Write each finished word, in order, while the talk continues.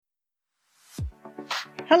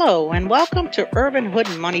Hello, and welcome to Urban Hood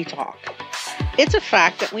Money Talk. It's a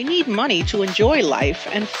fact that we need money to enjoy life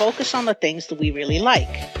and focus on the things that we really like.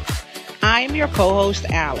 I'm your co host,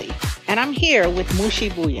 Allie, and I'm here with Mushi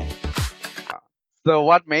Buyan. So,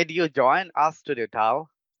 what made you join us today, Tal?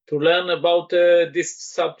 To learn about this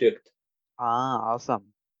subject.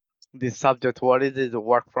 Awesome. This subject, what is it?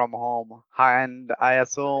 Work from home. And I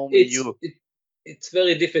assume It's you. it, it's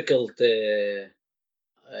very difficult when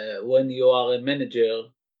you are a manager.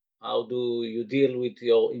 How do you deal with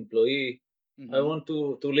your employee? I Mhm. want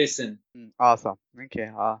to listen. Awesome.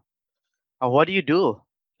 Okay. What do you do?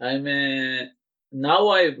 I'm now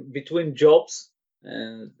I between jobs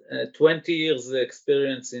and 20 years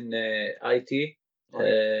experience in IT.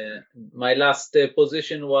 Right. My last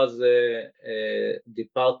position was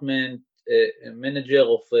department manager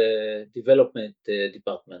of development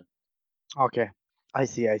department. Okay. I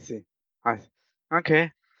see. I see. I see.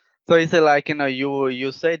 Okay. So, is it like,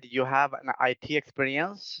 you said you have an IT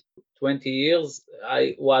experience? 20 years.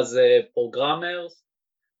 I was a programmer,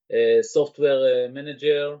 a software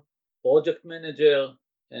manager, project manager,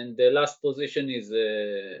 and the last position is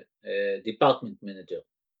a department manager.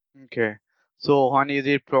 Okay. So, when you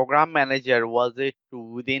did program manager, was it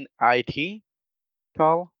within IT,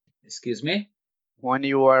 Tal? Excuse me? When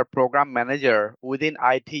you were program manager within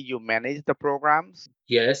IT, you manage the programs?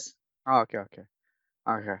 Yes. Okay, okay,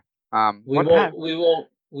 okay. We What work type? we work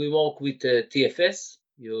we work with TFS.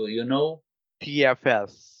 You know?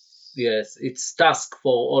 TFS. Yes, it's task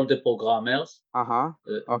for all the programmers Uh-huh.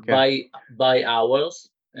 Okay. by hours,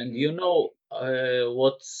 and Hmm.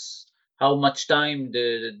 what's how much time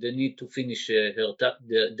they need to finish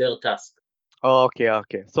their task. Okay,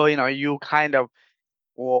 okay. So, you kind of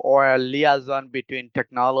or a liaison between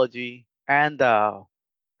technology and the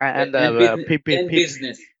and the And business and PP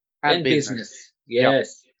business and and business. business. Yep.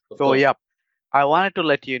 Yes, of So, course. yep. I wanted to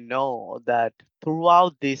let you know that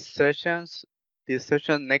throughout these sessions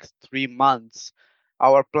next 3 months,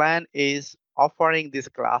 our plan is offering these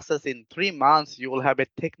classes in 3 months. You will have a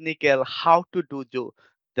technical how to do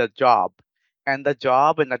the job. And the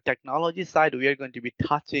job and the technology side, we are going to be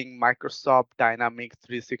touching Microsoft Dynamics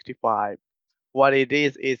 365. What it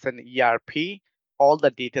is an ERP. All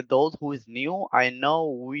the data, those who is new, I know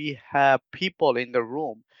we have people in the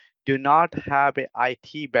room do not have a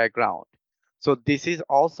IT background. So this is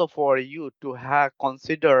also for you to have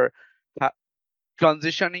consider ha-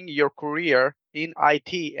 transitioning your career in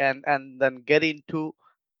IT and then get into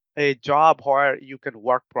a job where you can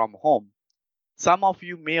work from home. Some of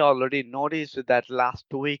you may already notice that last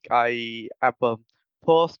week I have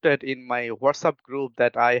posted in my WhatsApp group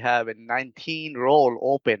that I have a 19 role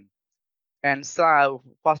open. And so,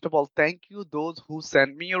 first of all, thank you those who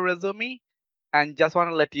sent me your resume. And just want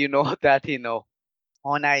to let you know that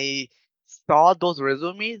when I saw those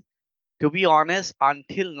resumes, to be honest,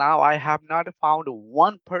 until now I have not found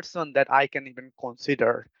one person that I can even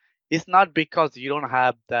consider. It's not because you don't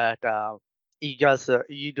have that. You just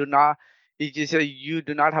you do not. It's just you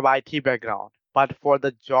do not have IT background. But for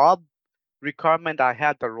the job requirement I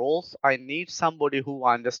have, the roles, I need somebody who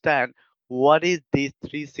understand what is this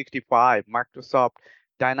 365 Microsoft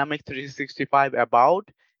Dynamics 365 about,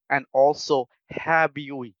 and also have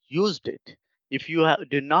you used it. If you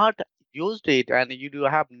do not used it and you do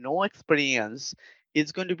have no experience,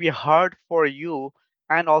 it's going to be hard for you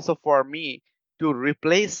and also for me to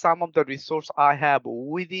replace some of the resource I have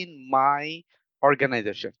within my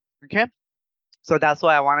organization. Okay, so that's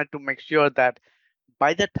why I wanted to make sure that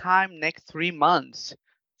by the time next 3 months,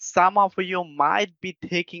 some of you might be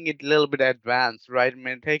taking it a little bit advanced, right? I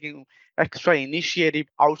mean, taking extra initiative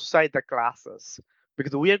outside the classes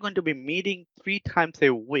because we are going to be meeting 3 times a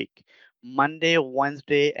week. Monday,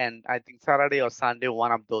 Wednesday, and I think Saturday or Sunday,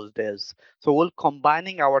 one of those days. So we'll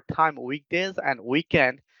combining our time weekdays and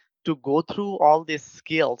weekend to go through all these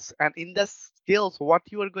skills. And in the skills, what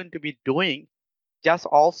you are going to be doing, just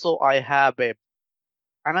also I have a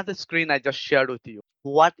another screen I just shared with you.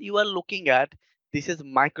 What you are looking at, this is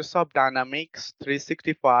Microsoft Dynamics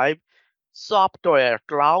 365 software,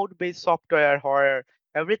 cloud-based software where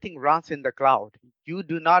everything runs in the cloud. You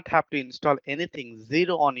do not have to install anything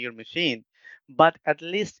zero on your machine, but at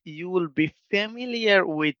least you will be familiar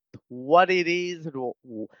with what it is,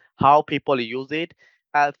 how people use it.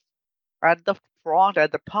 At, at the front,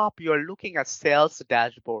 at the top, you are looking at sales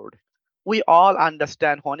dashboard. We all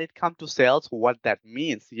understand when it comes to sales what that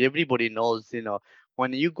means. Everybody knows,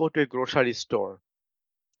 when you go to a grocery store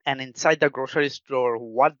and inside the grocery store,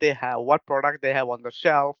 what they have, what product they have on the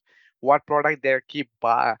shelf, what product they keep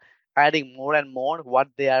adding more and more, what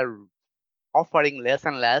they are offering less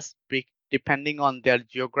and less, depending on their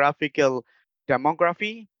geographical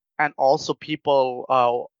demography, and also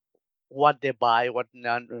people what they buy, what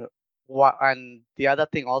none, what, and the other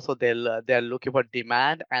thing also they're looking for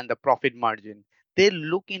demand and the profit margin. They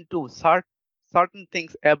look into certain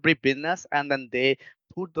things every business, and then they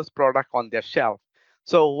put those product on their shelf.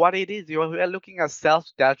 So what it is, you are looking at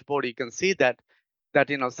sales dashboard. You can see that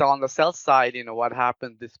so on the sales side, what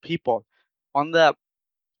happens. These people on the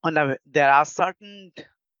there are certain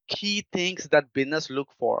key things that business look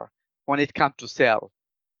for when it comes to sell.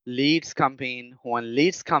 Leads come in. When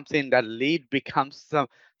leads comes in, that lead becomes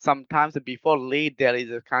sometimes before lead there is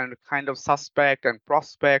a kind of suspect and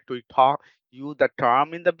prospect. We use the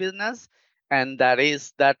term in the business, and that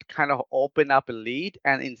is that kind of open up a lead,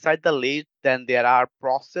 and inside the lead then there are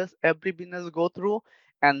process every business go through,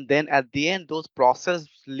 and then at the end those process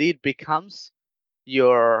lead becomes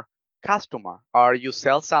your customer, or you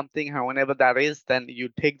sell something, and whenever that is, then you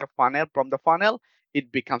take the funnel. From the funnel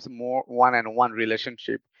it becomes more one-on-one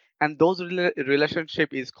relationship, and those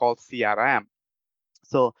relationship is called CRM.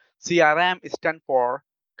 So CRM stand for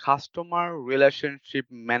customer relationship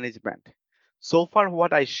management. So far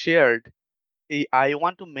what I shared, I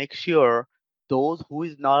want to make sure those who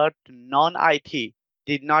is not non-IT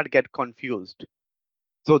did not get confused.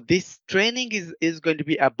 So this training is going to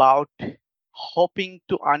be about hoping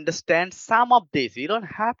to understand some of this. You don't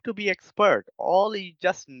have to be expert. All you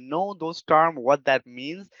just know those terms, what that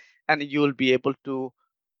means, and you will be able to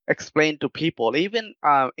explain to people, even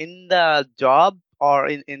in the job or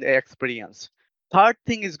in the experience. Third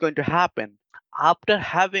thing is going to happen after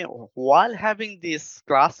while having these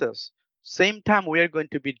classes. Same time we are going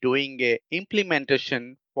to be doing a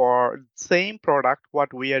implementation for same product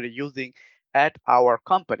what we are using at our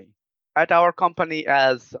company. At our company,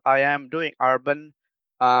 as I am doing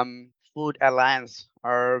Food Alliance.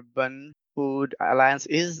 Urban Food Alliance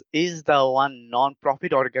is the one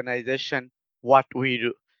non-profit organization what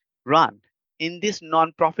we run. In this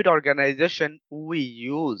non-profit organization, we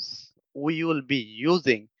will be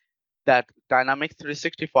using that Dynamics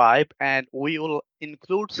 365, and we will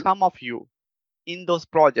include some of you in those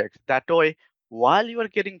projects. That way, while you are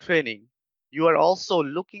getting training, you are also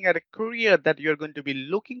looking at a career that you're going to be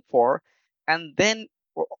looking for, and then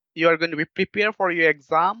you are going to be prepared for your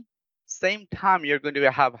exam. Same time, you're going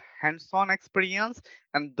to have hands-on experience,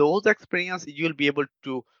 and those experience you'll be able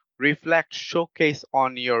to reflect, showcase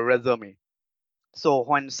on your resume. So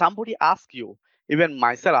when somebody asks you, even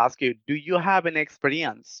myself ask you, do you have any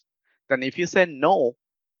experience? Then if you say no,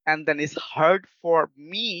 and then it's hard for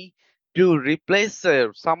me to replace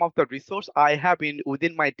some of the resource I have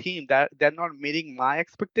within my team that they're not meeting my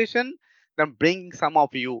expectation, then bring some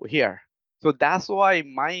of you here. So that's why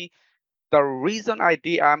the reason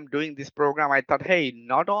I'm doing this program, I thought, hey,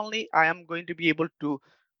 not only I am going to be able to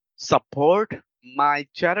support my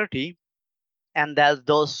charity, and as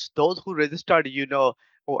those who registered,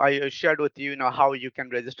 I shared with you, how you can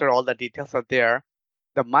register. All the details are there.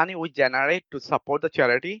 The money we generate to support the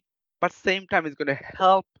charity, but same time is going to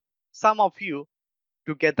help some of you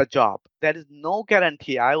to get the job. There is no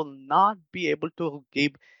guarantee. I will not be able to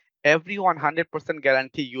give everyone 100%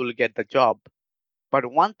 guarantee you will get the job. But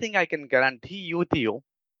one thing I can guarantee you with you,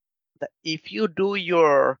 that if you do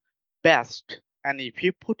your best, and if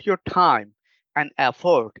you put your time and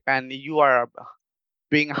effort, and you are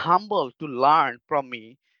being humble to learn from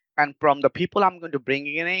me and from the people I'm going to bring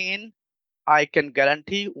in, I can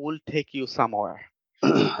guarantee will take you somewhere.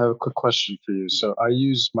 I have a quick question for you. So I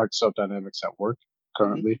use Microsoft Dynamics at work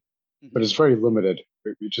currently, but it's very limited.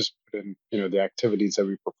 We just put in, the activities that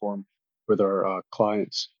we perform with our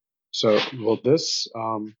clients. So will this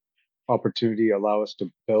opportunity allow us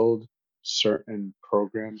to build certain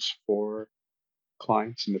programs for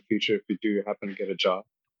clients in the future if we do happen to get a job?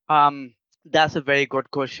 That's a very good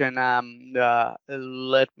question.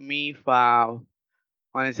 Let me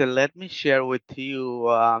honestly, let me share with you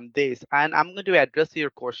this, and I'm going to address your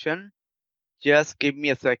question. Just give me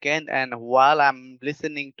a second, and while I'm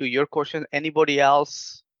listening to your question, anybody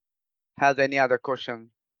else has any other question?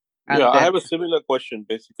 Yeah, I have a similar question.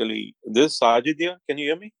 Basically, this is Sajid here. Can you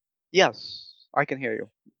hear me? Yes, I can hear you.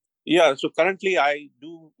 Yeah, so currently I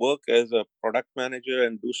do work as a product manager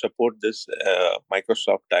and do support this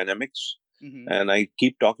Microsoft Dynamics. And I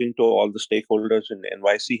keep talking to all the stakeholders in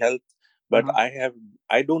NYC Health, but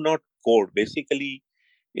I do not code. Basically,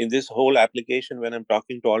 in this whole application, when I'm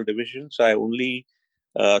talking to all divisions, I only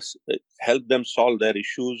help them solve their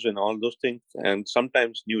issues and all those things. And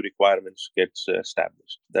sometimes new requirements gets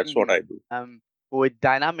established. That's what I do. With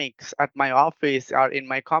Dynamics at my office or in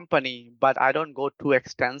my company, but I don't go too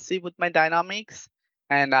extensive with my Dynamics.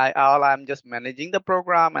 And I'm just managing the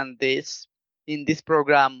program, and in this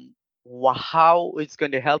program, how it's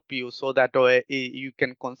going to help you so that you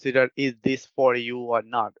can consider is this for you or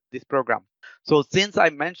not, this program. So since I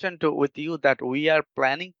mentioned with you that we are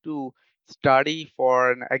planning to study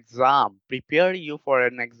for an exam, prepare you for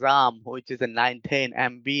an exam, which is a 910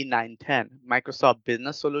 MB 910, Microsoft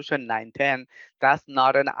Business Solution 910. That's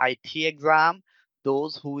not an IT exam.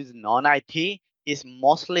 Those who is non-IT is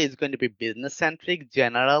mostly is going to be business centric,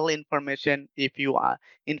 general information if you are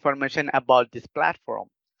information about this platform.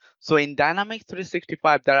 So in Dynamics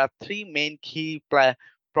 365, there are three main key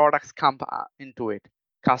products come into it.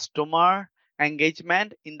 Customer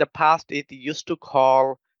engagement. In the past, it used to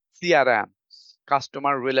call CRM,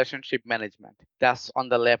 customer relationship management. That's on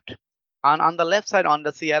the left. And on the left side, on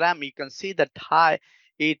the CRM, you can see the tie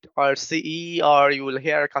it or CE, or you will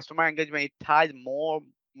hear customer engagement. It ties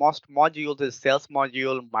most modules is sales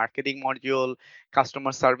module, marketing module,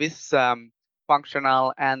 customer service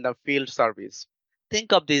functional, and the field service.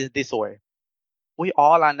 Think of this way. We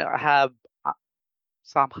all have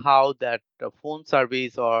somehow that phone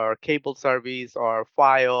service or cable service or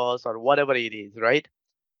Fios or whatever it is, right?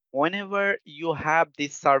 Whenever you have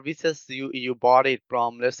these services, you bought it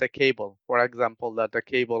from, let's say, cable. For example, that the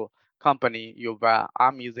cable company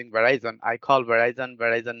I'm using Verizon. I call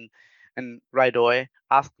Verizon, and right away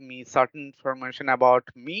ask me certain information about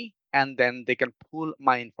me, and then they can pull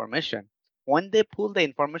my information. When they pull the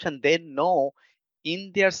information, they know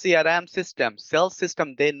in their CRM system, sales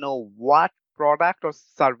system, they know what product or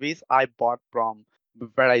service I bought from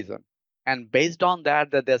Verizon. And based on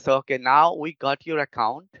that, they say, okay, now we got your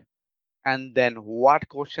account. And then what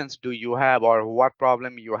questions do you have, or what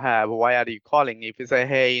problem you have? Why are you calling? If you say,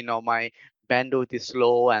 hey, my bandwidth is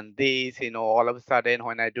slow and this, all of a sudden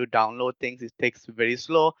when I do download things, it takes very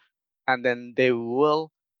slow. And then they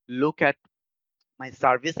will look at my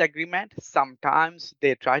service agreement. Sometimes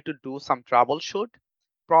they try to do some troubleshoot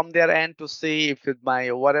from their end to see if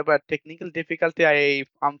my whatever technical difficulty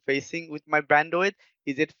I'm facing with my bandwidth,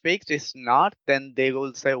 is it fixed? It's not, then they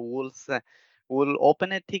will say we'll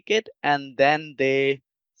open a ticket, and then they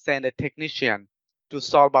send a technician to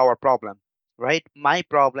solve our problem, right? My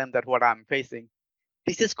problem, that what I'm facing.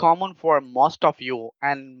 This is common for most of you,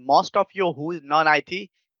 and most of you who is non-IT,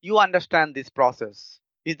 you understand this process.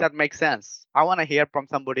 Does that make sense? I want to hear from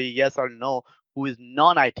somebody, yes or no, who is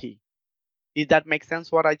non-IT. Does that make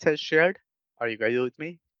sense what I just shared? Are you guys with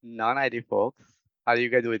me? Non-IT folks, are you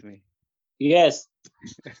guys with me? Yes.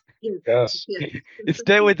 Yes.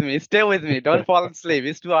 Stay with me. Stay with me. Don't fall asleep.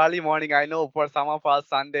 It's too early morning. I know for some of us,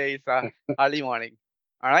 Sunday is early morning.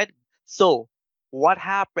 All right. So what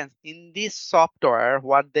happens in this software,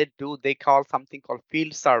 what they do, they call something called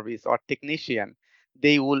field service or technician.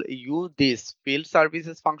 They will use this field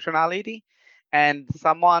services functionality, and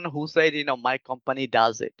someone who said, my company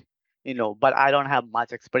does it, but I don't have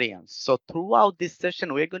much experience. So throughout this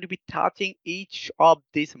session, we're going to be touching each of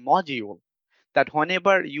these modules, that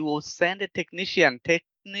whenever you send a technician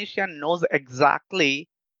knows exactly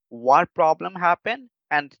what problem happened,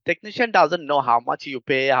 and technician doesn't know how much you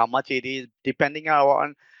pay, how much it is, depending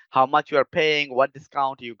on how much you are paying, what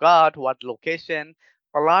discount you got, what location.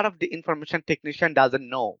 A lot of the information technician doesn't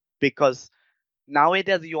know, because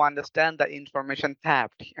nowadays you understand the information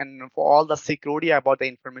theft, and for all the security about the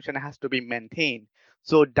information has to be maintained.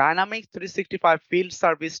 So Dynamics 365 field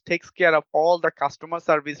service takes care of all the customer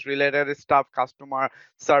service related stuff, customer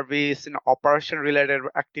service and operation related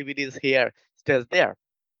activities here stays there.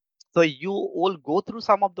 So you will go through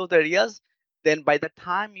some of those areas. Then by the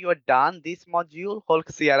time you are done this module, whole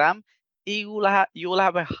CRM, you will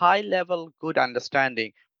have a high level good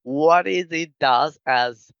understanding what is it does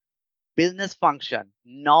as business function,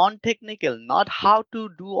 non-technical, not how to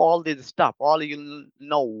do all this stuff. All you'll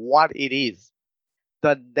know what it is.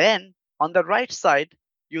 But then on the right side,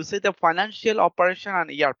 you see the financial operation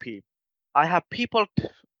and ERP. I have people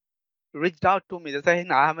reached out to me. They say,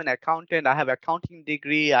 I have an accountant, I have accounting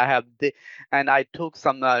degree, and I took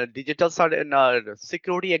some digital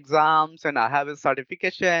security exams, and I have a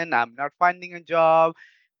certification. I'm not finding a job,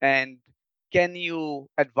 and can you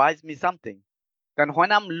advise me something? Then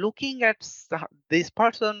when I'm looking at this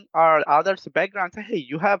person or others' background, say, hey,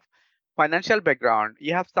 you have financial background,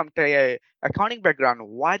 you have some accounting background.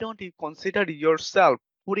 Why don't you consider yourself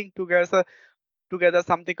putting together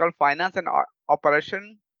something called finance and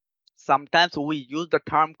operation? Sometimes we use the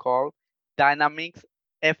term called Dynamics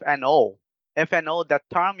F&O. F&O, that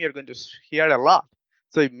term you're going to hear a lot.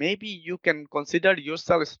 So maybe you can consider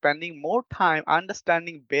yourself spending more time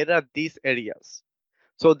understanding better these areas.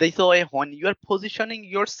 So this way, when you're positioning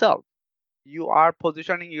yourself, you are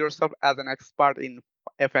positioning yourself as an expert in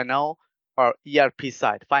F&O or ERP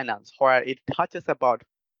side, finance, where it touches about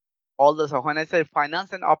all those. When I say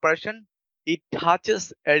finance and operation, it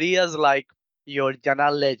touches areas like your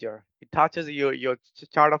general ledger. It touches your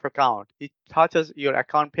chart of account. It touches your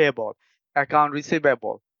account payable, account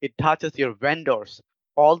receivable. It touches your vendors,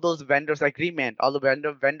 all those vendors agreement, all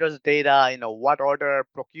the vendors data, what order,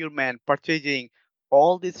 procurement, purchasing,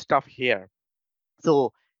 all this stuff here.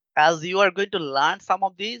 So as you are going to learn some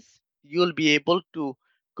of these, you'll be able to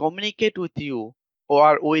communicate with you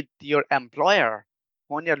or with your employer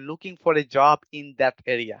when you're looking for a job in that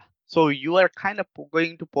area. So you are kind of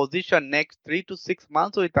going to position next 3 to 6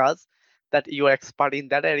 months with us that you are expert in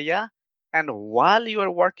that area. And while you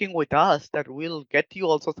are working with us, that will get you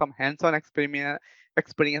also some hands-on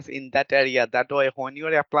experience in that area. That way, when you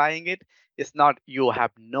are applying it, it's not you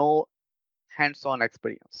have no hands-on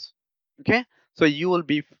experience. Okay, so you will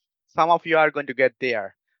be, some of you are going to get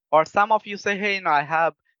there, or some of you say, hey, I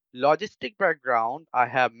have logistic background, I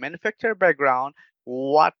have manufacturer background,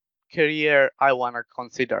 what career I want to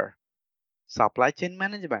consider? Supply chain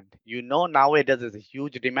management. Nowadays is a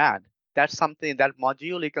huge demand. That's something, that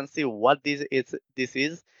module, you can see what this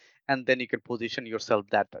is, and then you can position yourself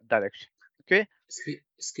that direction. Okay,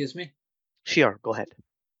 Excuse me. Sure, go ahead.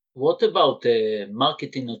 What about the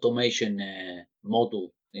marketing automation module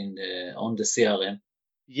on the CRM?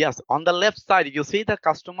 Yes, on the left side, you see the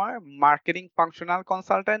customer marketing functional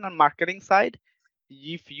consultant on marketing side.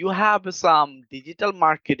 If you have some digital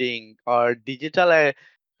marketing or digital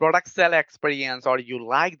product sale experience, or you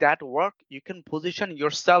like that work, you can position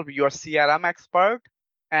yourself your CRM expert,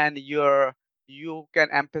 and you can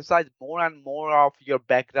emphasize more and more of your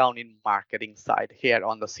background in marketing side here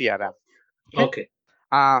on the CRM. Okay.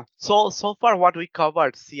 So far what we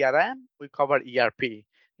covered CRM, we covered ERP.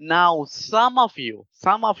 Now some of you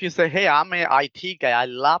say, hey, I'm an IT guy. I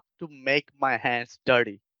love to make my hands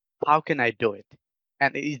dirty. How can I do it?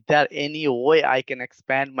 And is there any way I can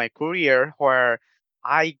expand my career where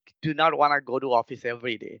I do not want to go to office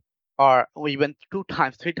every day, or even 2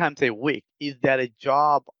 times, 3 times a week? Is there a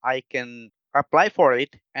job I can apply for it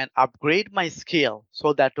and upgrade my skill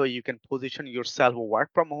so that way you can position yourself work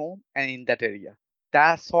from home and in that area?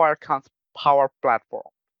 That's our Power Platform.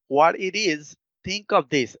 What it is, think of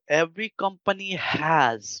this. Every company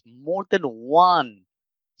has more than one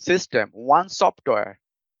system, one software,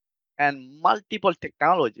 and multiple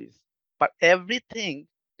technologies. But everything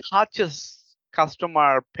touches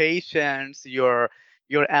customer, patients, your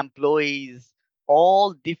employees,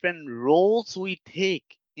 all different roles we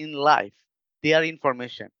take in life, their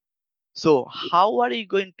information. So how are you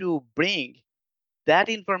going to bring that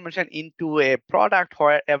information into a product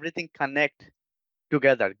where everything connect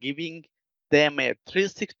together, giving them a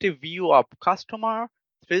 360 view of customer,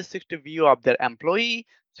 360 view of their employee,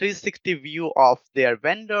 360 view of their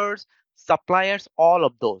vendors, suppliers, all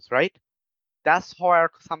of those, right? That's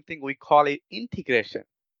where something we call it integration.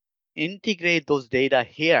 Integrate those data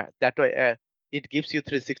here. That way it gives you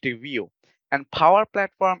 360 view. And Power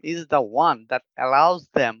Platform is the one that allows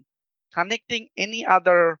them connecting any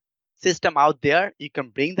other system out there. You can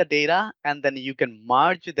bring the data and then you can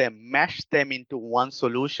merge them, mesh them into one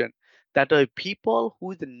solution. That way people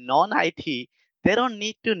who is non-IT, they don't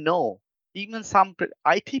need to know. Even some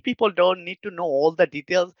IT people don't need to know all the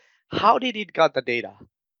details. How did it got the data?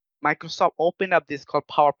 Microsoft opened up this called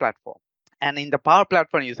Power Platform. And in the Power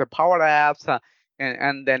Platform, you have Power Apps,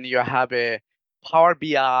 and then you have a Power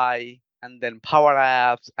BI, and then Power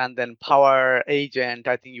Apps, and then Power Agent.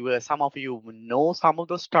 I think some of you know some of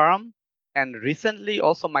those terms. And recently,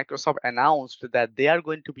 also Microsoft announced that they are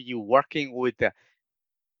going to be working with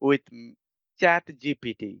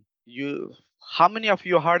ChatGPT. How many of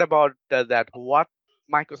you heard about that? What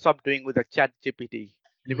Microsoft doing with the ChatGPT?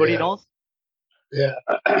 Anybody knows? Yeah,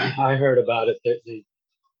 I heard about it.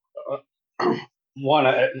 One,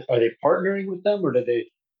 are they partnering with them, or did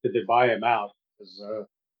they buy them out? Because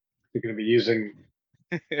they're going to be using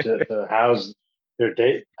to house their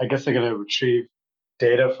data. I guess they're going to retrieve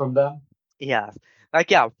data from them. Yes.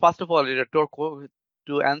 First of all,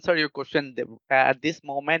 to answer your question, at this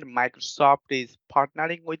moment, Microsoft is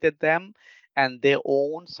partnering with them, and they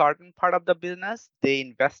own certain part of the business.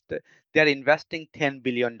 They're investing $10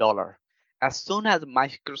 billion. As soon as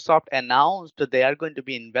Microsoft announced they are going to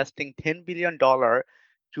be investing $10 billion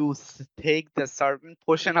to take the certain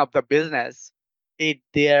portion of the business,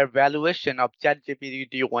 their valuation of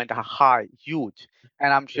ChatGPT went high, huge.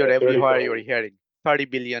 And I'm sure everywhere you're hearing 30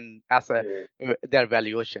 billion as their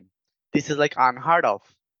valuation. This is like unheard of.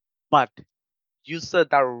 But you said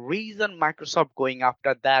the reason Microsoft going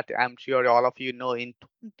after that, I'm sure all of you know, in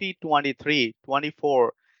 2023,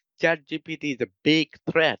 24, ChatGPT is a big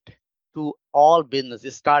threat to all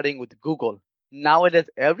businesses, starting with Google. Nowadays,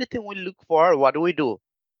 everything we look for, what do?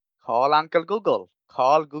 Call Uncle Google,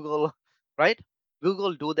 call Google, right?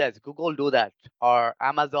 Google do this, Google do that, or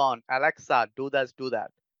Amazon, Alexa, do this, do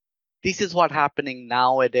that. This is what happening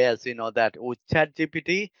nowadays, that with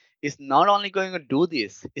ChatGPT is not only going to do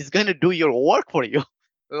this, it's going to do your work for you.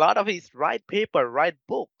 A lot of it is write paper, write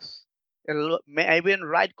books, may even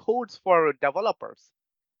write codes for developers.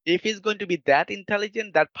 If it's going to be that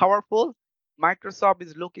intelligent, that powerful, Microsoft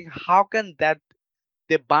is looking how can that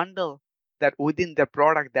they bundle that within the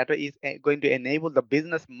product that is going to enable the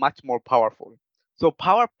business much more powerful. So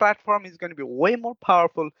Power Platform is going to be way more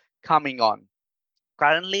powerful coming on.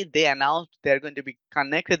 Currently, they announced they're going to be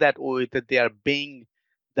connected that with their Bing,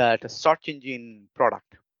 that search engine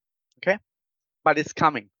product. Okay, but it's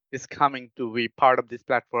coming. It's coming to be part of this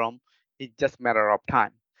platform. It's just a matter of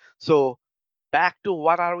time. So back to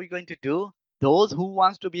what are we going to do? Those who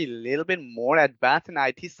wants to be a little bit more advanced in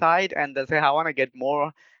IT side and they say, I want to get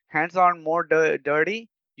more hands-on, more dirty,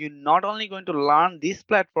 you're not only going to learn this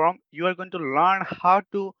platform, you are going to learn how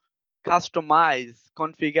to customize,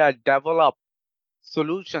 configure, develop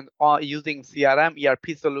solutions or using CRM,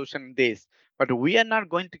 ERP solution this. But we are not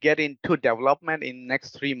going to get into development in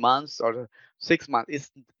next 3 months or 6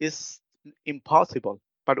 months. It's impossible.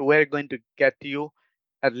 But we're going to get you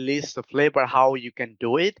at least a flavor how you can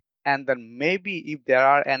do it. And then maybe if there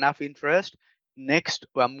are enough interest, next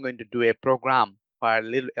I'm going to do a program for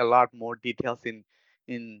a lot more details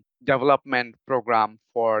in development program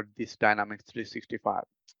for this Dynamics 365.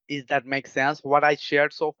 Is that make sense what I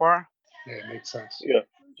shared so far? Yeah, it makes sense. Yeah.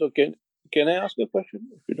 So can I ask a question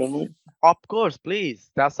if you don't mind? Of course,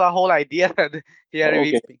 please. That's the whole idea here.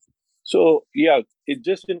 Okay. So yeah, it's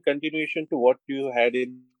just in continuation to what you had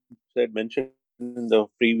mentioned in the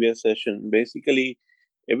previous session. Basically,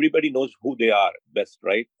 everybody knows who they are best,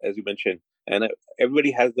 right? As you mentioned, and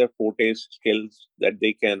everybody has their fortes, skills that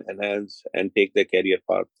they can enhance and take their career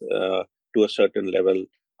path to a certain level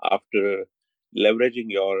after leveraging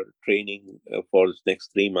your training for the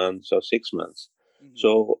next 3 months or 6 months. Mm-hmm.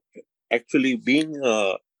 So actually being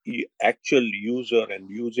a actual user and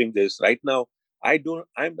using this right now,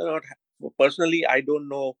 I'm not personally, I don't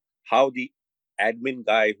know how the admin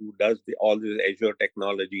guy who does all these Azure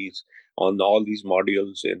technologies on all these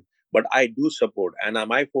modules but I do support, and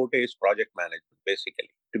my forte is project management, basically,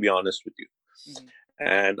 to be honest with you. Mm-hmm.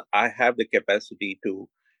 And I have the capacity to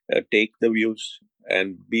take the views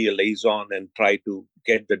and be a liaison and try to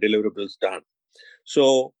get the deliverables done.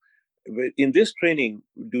 So in this training,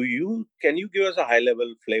 can you give us a high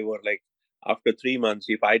level flavor, like after 3 months,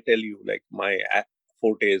 if I tell you like my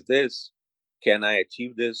forte is this, can I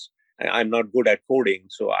achieve this? I'm not good at coding,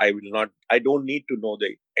 so I don't need to know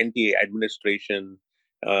the NTA administration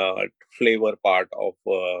flavor part of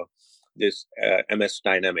this MS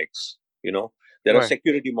Dynamics. There are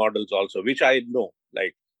security models also, which I know,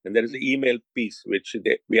 like, and there is the email piece, which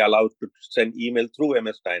we are allowed to send email through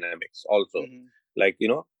MS Dynamics also. Mm-hmm. Like,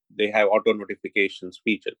 they have auto notifications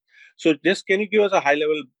feature. So just can you give us a high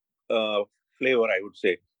level flavor, I would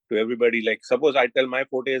say, to everybody? Like, suppose I tell my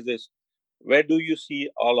forte is this, where do you see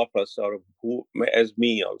all of us, or who as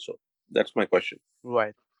me also? That's my question.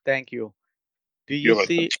 Right. Thank you. Do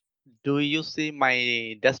you see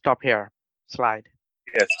my desktop here slide?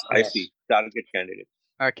 Yes, I see. Target candidate.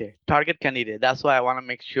 Okay, target candidate. That's why I want to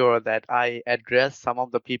make sure that I address some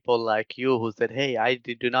of the people like you who said, hey, I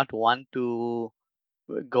do not want to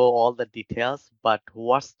go all the details, but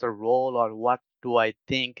what's the role, or what do I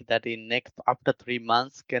think that after 3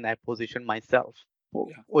 months can I position myself? Yeah.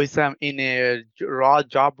 With in a raw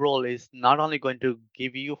job role is not only going to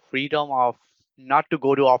give you freedom of not to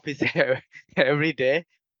go to office every day,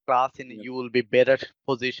 plus you will be better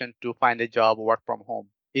positioned to find a job, work from home.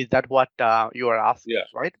 Is that what you are asking? Yeah.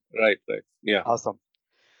 Right. Yeah. Awesome.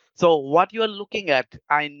 So what you are looking at,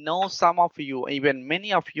 I know some of you, even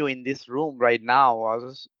many of you in this room right now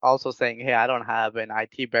are also saying, hey, I don't have an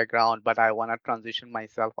IT background, but I want to transition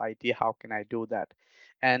myself IT. How can I do that?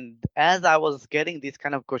 And as I was getting this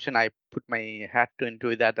kind of question, I put my hat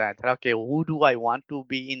into that. I thought, okay, who do I want to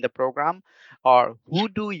be in the program? Or who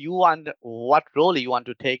do you want, what role you want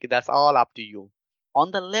to take? That's all up to you.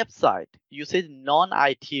 On the left side, you said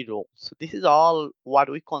non-IT roles. So this is all what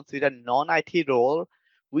we consider non-IT role.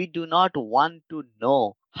 We do not want to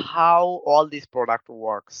know how all this product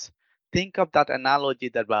works. Think of that analogy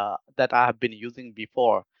that I have been using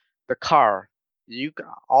before. The car.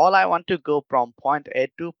 All I want to go from point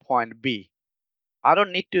A to point B. I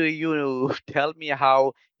don't need you tell me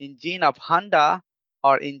how engine of Honda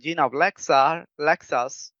or engine of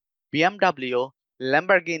Lexus, BMW,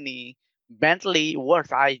 Lamborghini, Bentley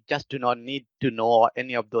works. I just do not need to know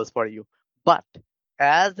any of those for you. But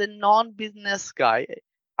as a non-business guy,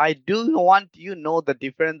 I do want you know the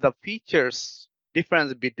difference, the features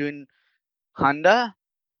difference between Honda,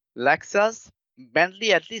 Lexus,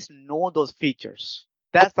 Bentley. At least know those features.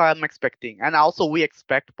 That's what I'm expecting, and also we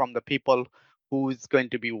expect from the people who is going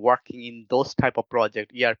to be working in those type of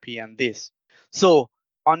project, ERP and this. So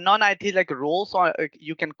on non-IT like roles, or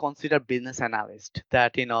you can consider business analyst.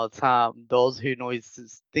 That some those who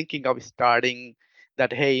is thinking of starting.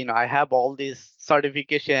 That hey, I have all this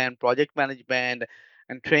certification, project management,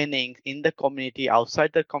 and training in the community,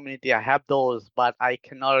 outside the community. I have those, but I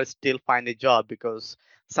cannot still find a job because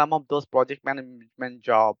some of those project management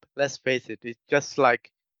job, let's face it, it's just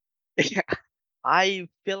like I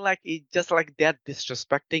feel like it's just like they're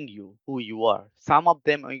disrespecting you, who you are. Some of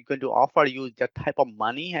them are going to offer you that type of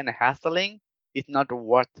money and hassling. It's not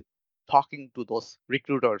worth talking to those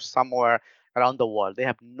recruiters somewhere around the world. They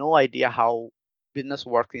have no idea how business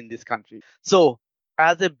works in this country. So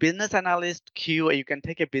as a business analyst, you can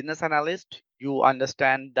take a business analyst, you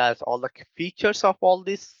understand that all the features of all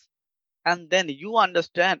this, and then you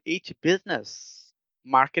understand each business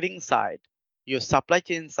marketing side, your supply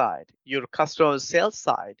chain side, your customer sales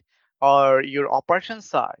side, or your operation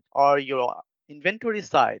side, or your inventory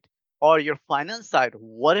side, or your finance side,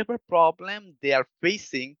 whatever problem they are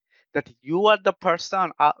facing, that you are the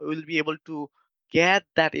person will be able to get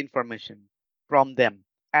that information from them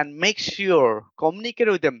and make sure communicate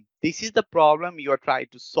with them. This is the problem you are trying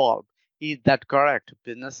to solve. Is that correct?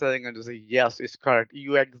 Business is going to say, yes, it's correct.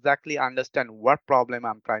 You exactly understand what problem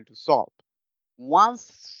I'm trying to solve.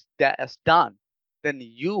 Once that is done, then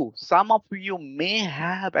some of you may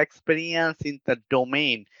have experience in the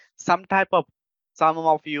domain, some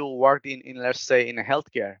of you worked in let's say in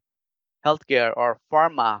healthcare or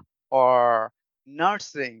pharma or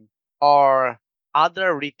nursing or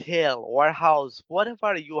other retail warehouse,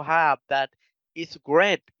 whatever you have, that is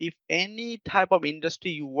great. If any type of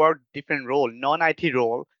industry you work different role, non-IT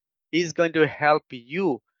role, is going to help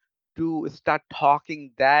you to start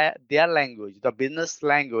talking their language, the business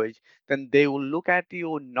language, then they will look at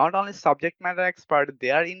you not only subject matter expert, they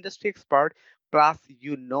are industry expert, plus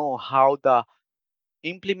how the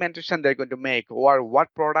implementation they're going to make or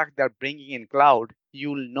what product they're bringing in cloud,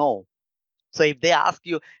 you'll know. So if they ask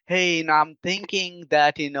you, hey, I'm thinking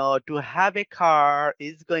that, to have a car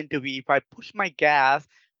is going to be, if I push my gas,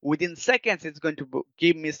 within seconds, it's going to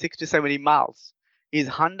give me 60, 70 miles. Is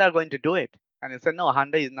Honda going to do it? And I said, no,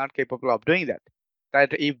 Honda is not capable of doing that. That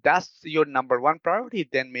if that's your number one priority,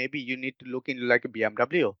 then maybe you need to look into like a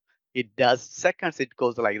BMW. It does seconds, it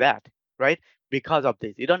goes like that, right? Because of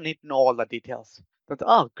this, you don't need to know all the details. That's,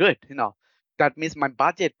 oh, good, that means my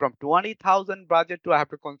budget from 20,000 budget to I have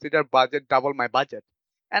to consider budget double my budget.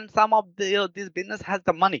 And some of the this business has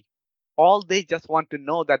the money. All they just want to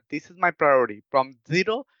know that this is my priority. From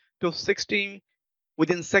 0 to 60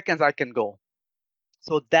 within seconds I can go.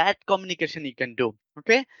 So that communication you can do.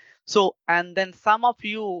 Okay. So and then some of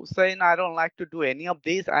you saying I don't like to do any of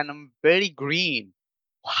this and I'm very green.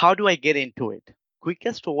 How do I get into it?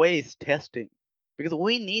 Quickest way is testing, because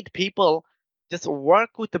we need people just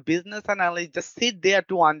work with the business analyst, just sit there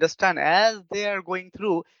to understand as they are going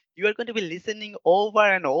through. You are going to be listening over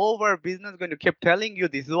and over. Business is going to keep telling you,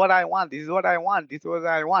 this is what I want, this is what I want, this is what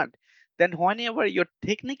I want. Then whenever your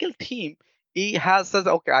technical team says,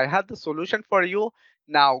 okay, I have the solution for you,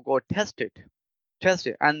 now go test it.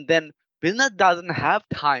 And then business doesn't have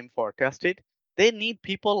time for test it. They need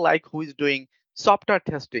people like who is doing software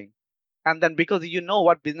testing. And then because you know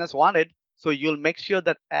what business wanted, so you'll make sure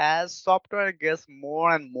that as software gets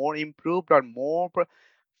more and more improved or more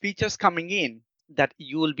features coming in, that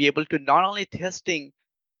you will be able to not only testing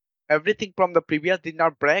everything from the previous did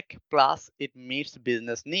not break, plus it meets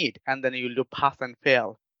business need, and then you'll do pass and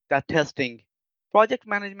fail. That testing. Project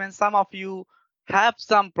management, some of you have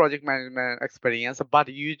some project management experience, but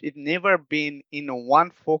it never been in one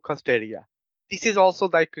focused area. This is also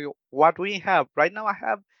like what we have. Right now I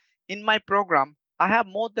have in my program, I have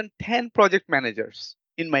more than 10 project managers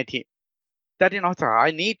in my team. That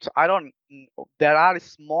sir, there are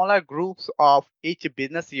smaller groups of each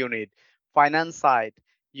business unit, finance side,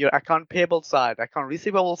 your account payable side, account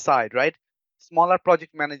receivable side, right? Smaller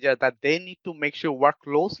project manager that they need to make sure work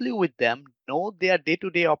closely with them, know their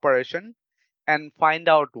day-to-day operation, and find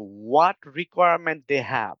out what requirement they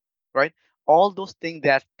have, right? All those things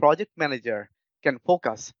that project manager can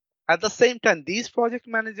focus. At the same time, this project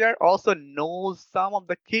manager also knows some of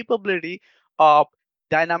the capability of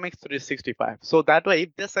Dynamics 365. So that way,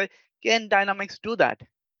 if they say, can Dynamics do that?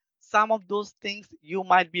 Some of those things you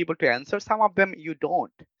might be able to answer, some of them you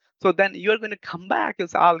don't. So then you're going to come back and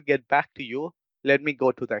say, I'll get back to you. Let me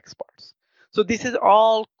go to the experts. So this is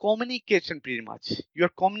all communication pretty much. You're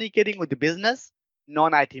communicating with the business,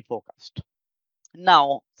 non-IT focused.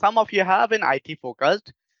 Now, some of you have an IT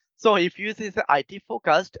focused. So if you is IT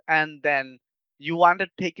focused and then you want to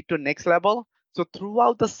take it to next level, so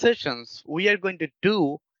throughout the sessions, we are going to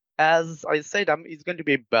do, as I said, it's going to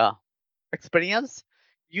be experience.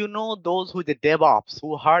 You know those who the DevOps,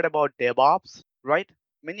 who heard about DevOps, right?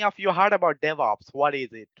 Many of you heard about DevOps. What is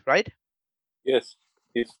it, right? Yes.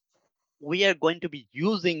 Yes. We are going to be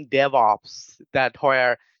using DevOps, that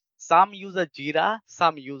where some uses Jira,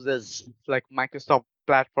 some uses like Microsoft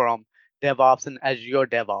platform DevOps and Azure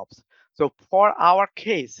DevOps. So for our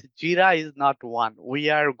case, Jira is not one.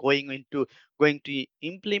 We are going to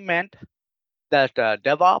implement that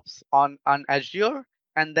DevOps on Azure,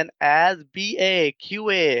 and then as BA,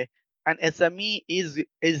 QA, and SME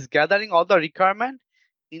is gathering all the requirement,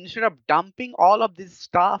 instead of dumping all of this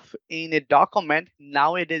stuff in a document,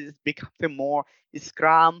 nowadays it becomes a more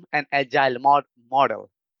Scrum and Agile model.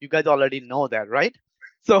 You guys already know that, right?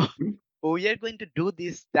 So we are going to do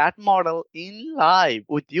that model in live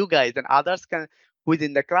with you guys, and others can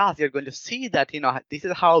within the class. You're going to see that this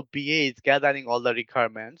is how BA is gathering all the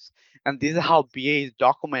requirements, and this is how BA is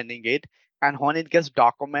documenting it. And when it gets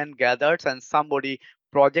document gathered, and somebody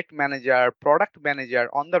project manager, product manager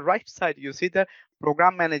on the right side, you see the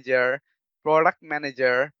program manager, product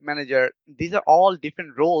manager. These are all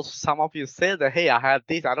different roles. Some of you say that, hey, I have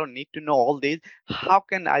this, I don't need to know all these. How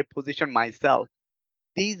can I position myself?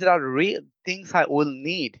 These are real things I will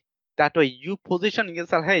need. That way you position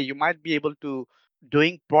yourself, hey, you might be able to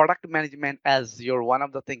doing product management as your one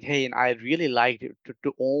of the things, hey, and I really like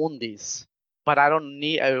to own this, but I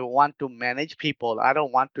want to manage people. I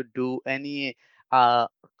don't want to do any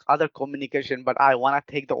other communication, but I want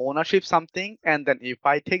to take the ownership something. And then if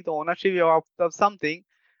I take the ownership of something,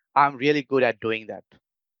 I'm really good at doing that.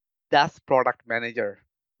 That's product manager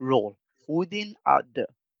role within the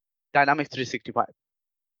Dynamics 365.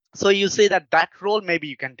 So you say that role, maybe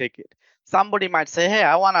you can take it. Somebody might say, hey,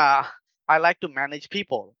 I like to manage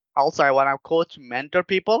people. Also, I want to coach, mentor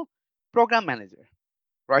people, program manager,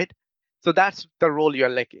 right? So that's the role you're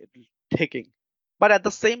like taking. But at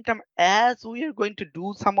the same time, as we are going to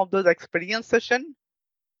do some of those experience session,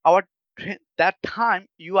 that time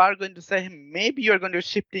you are going to say, maybe you're going to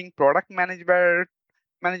shifting product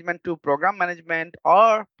management to program management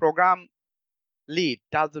or program lead,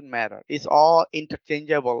 doesn't matter. It's all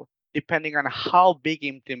interchangeable depending on how big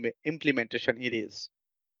implementation it is.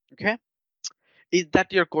 Okay, is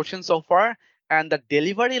that your question so far? And the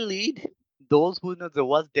delivery lead, those who know the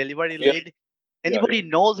what's delivery lead, anybody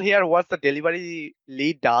knows here what the delivery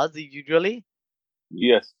lead does usually?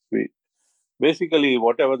 Yes, basically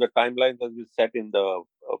whatever the timelines that we set in the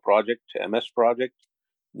project, MS project,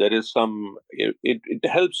 there is some, it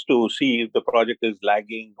helps to see if the project is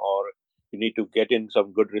lagging or you need to get in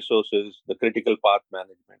some good resources, the critical path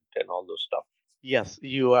management and all those stuff. Yes,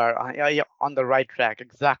 you are on the right track.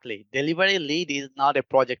 Exactly. Delivery lead is not a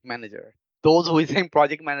project manager. Those who is saying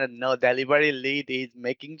project manager, no, delivery lead is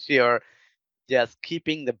making sure just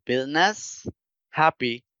keeping the business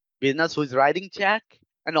happy, business who is writing check,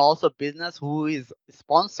 and also business who is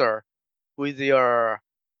sponsor, who is your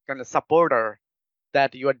kind of supporter,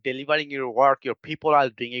 that you are delivering your work, your people are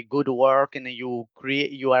doing a good work, and you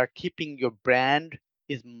are keeping your brand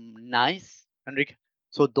is nice. Enrique.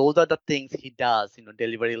 So those are the things he does,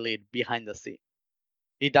 delivery lead behind the scene.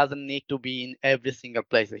 He doesn't need to be in every single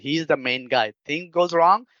place. He's the main guy. Thing goes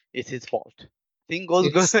wrong, it's his fault. Thing goes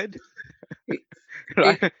good,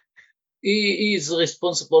 right? He is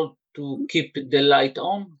responsible to keep the light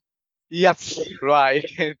on. Yes, right.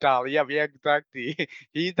 Yeah, exactly.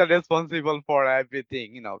 He's the responsible for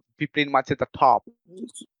everything, pretty much at the top.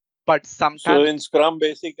 But sometimes. So in Scrum,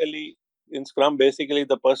 basically,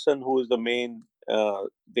 the person who is the main,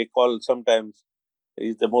 they call sometimes,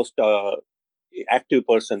 is the most active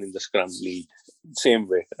person in the Scrum lead. Same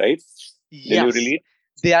way, right? Yes. Delivery lead.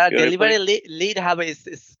 They are delivery lead have a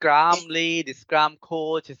Scrum lead, a Scrum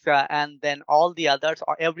coach, and then all the others,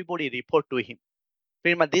 or everybody report to him.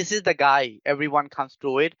 Pretty much, this is the guy. Everyone comes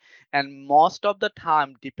to it, and most of the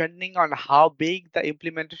time, depending on how big the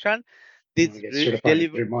implementation, this delivery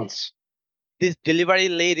 3 months. This delivery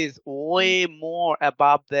lead is way more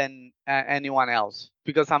above than anyone else,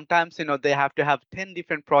 because sometimes they have to have 10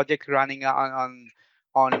 different projects running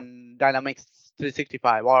on Dynamics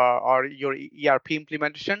 365 or your ERP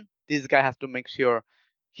implementation. This guy has to make sure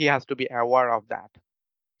he has to be aware of that.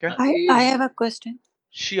 Okay? I have a question.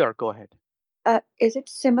 Sure, go ahead. Is it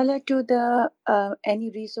similar to the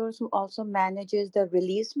any resource who also manages the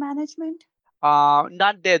release management?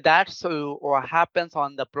 Not there. That's what happens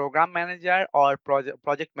on the program manager or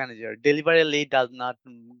project manager. Delivery lead does not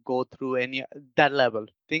go through any that level.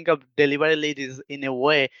 Think of delivery lead is in a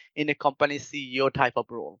way in a company CEO type of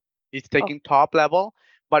role. He's taking top level,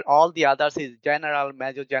 but all the others is general,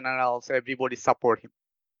 major generals. Everybody support him.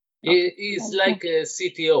 He's like a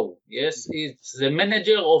CTO. Yes, he's the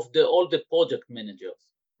manager of all the project managers.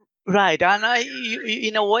 Right, and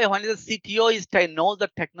in a way, when the CTO knows the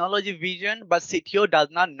technology vision, but CTO does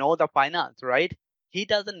not know the finance, right? He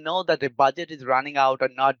doesn't know that the budget is running out or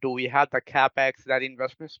not. Do we have the capex, that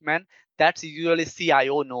investment? That's usually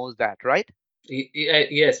CIO knows that, right?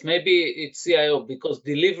 Yes, maybe it's CIO because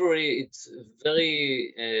delivery it's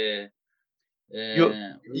very.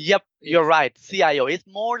 Yep, you're right. CIO. It's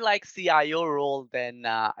more like CIO role than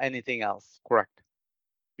anything else. Correct.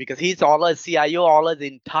 Because he's always CIO, always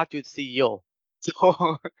in touch with CEO.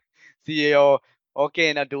 So CEO,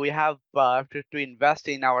 okay, now do we have to invest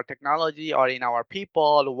in our technology or in our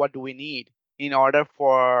people? What do we need in order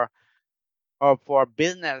for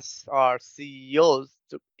business or CEOs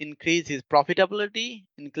to increase his profitability,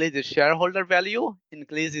 increase his shareholder value,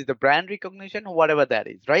 increase his the brand recognition, whatever that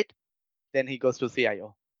is, right? Then he goes to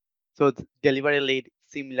CIO. So delivery lead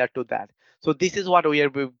similar to that. So this is what we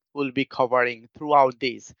will be covering throughout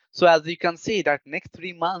this. So as you can see that next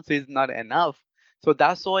 3 months is not enough. So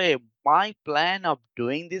that's why my plan of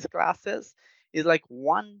doing these classes is like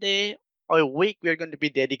one day or a week, we're going to be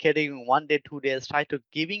dedicating 1 day, 2 days, try to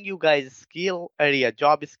giving you guys skill area,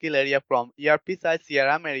 job skill area from ERP side,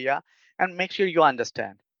 CRM area, and make sure you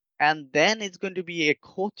understand. And then it's going to be a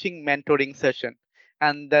coaching mentoring session.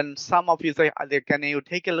 And then some of you say, can you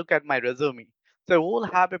take a look at my resume? So we'll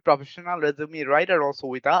have a professional resume writer also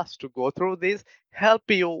with us to go through this, help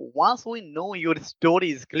you once we know your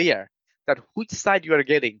story is clear, that which side you are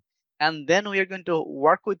getting. And then we are going to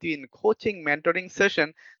work with you in coaching, mentoring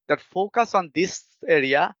session that focus on this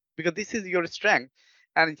area because this is your strength.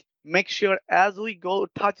 And make sure as we go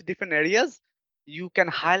touch different areas, you can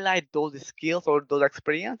highlight those skills or those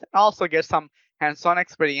experience and also get some hands-on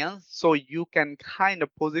experience so you can kind of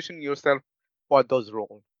position yourself for those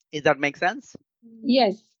roles. Does that make sense?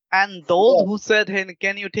 Yes. And those who said, hey,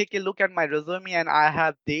 can you take a look at my resume and I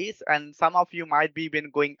have this, and some of you might be even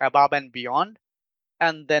going above and beyond,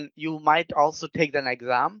 and then you might also take an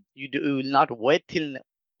exam. You will not wait till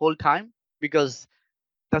full time because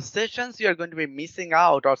the sessions you're going to be missing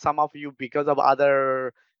out, or some of you because of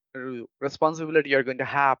other responsibility you're going to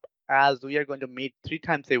have, as we are going to meet 3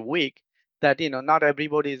 times a week, that not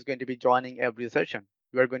everybody is going to be joining every session.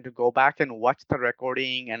 You are going to go back and watch the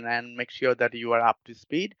recording and then make sure that you are up to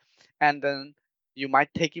speed, and then you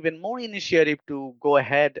might take even more initiative to go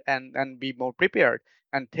ahead and be more prepared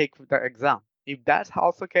and take the exam. If that's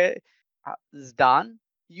also is done,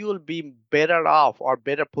 you will be better off or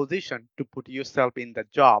better positioned to put yourself in the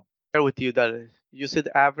job. Share with you that you see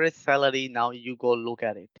the average salary. Now you go look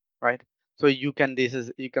at it, right? So you can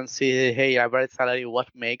see, hey, average salary, what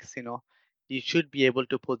makes, you should be able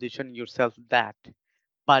to position yourself that.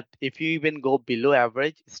 But if you even go below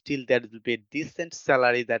average, still there will be a decent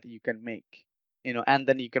salary that you can make, and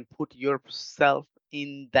then you can put yourself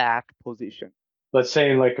in that position. Let's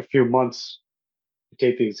say in like a few months, you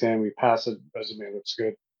take the exam, we pass it, resume looks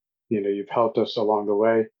good. You've helped us along the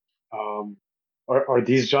way. Are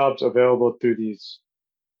these jobs available through these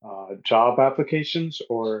job applications,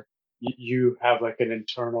 or you have like an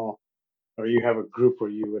internal, or you have a group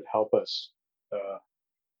where you would help us?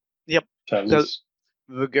 Yep. So,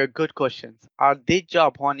 good questions. Are these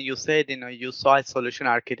job when you said you saw a solution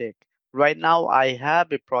architect? Right now, I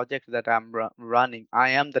have a project that I'm running. I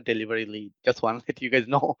am the delivery lead. Just want to let you guys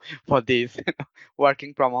know for this,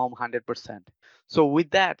 working from home 100%. So with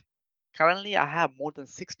that, currently I have more than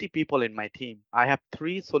 60 people in my team. I have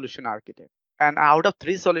 3 solution architects. And out of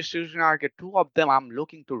 3 solution architects, 2 of them I'm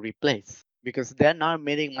looking to replace because they're not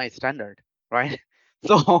meeting my standard, right?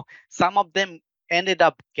 So some of them ended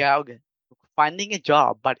up finding a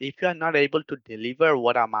job, but if you are not able to deliver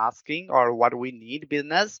what I'm asking or what we need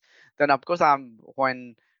business, then of course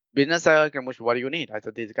when business says, okay, what do you need? I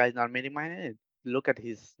said, this guy is not meeting my need. Look at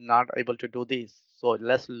he's not able to do this. So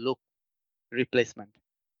let's look replacement.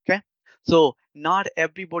 Okay. So not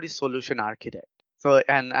everybody solution architect. So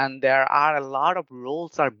and there are a lot of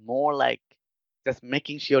roles are more like just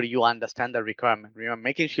making sure you understand the requirement.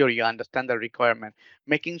 Making sure you understand the requirement,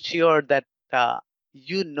 making sure that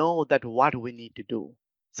you know that what we need to do.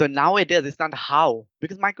 So nowadays it's not how,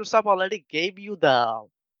 because Microsoft already gave you the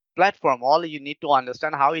platform. All you need to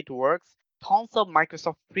understand how it works. Tons of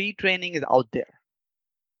Microsoft free training is out there,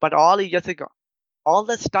 but all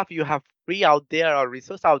the stuff you have free out there or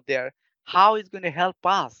resource out there, how it's going to help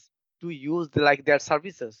us to use like their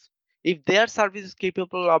services. If their service is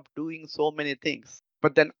capable of doing so many things,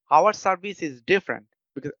 but then our service is different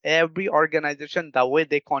because every organization, the way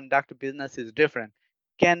they conduct business is different.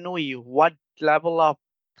 Can we, what level of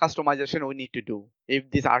customization we need to do? If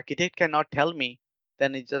this architect cannot tell me,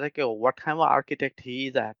 then it's just like, oh, what kind of architect he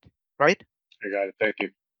is at, right? I got it. Thank you.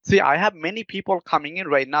 See, I have many people coming in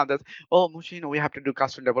right now that, oh, Mushin, we have to do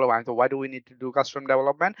custom development. So why do we need to do custom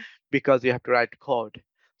development? Because you have to write code.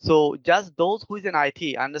 So just those who is in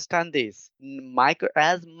IT understand this.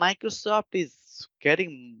 As Microsoft is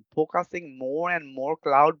getting focusing more and more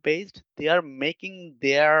cloud based, they are making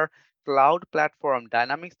their cloud platform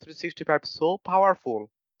Dynamics 365 so powerful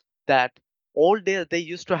that old days they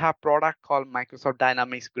used to have product called Microsoft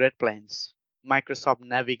Dynamics Great Plains, Microsoft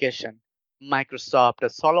Navigation, Microsoft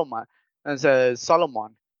Solomon,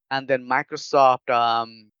 and then Microsoft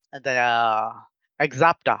the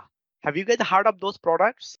Exapta. Have you guys heard of those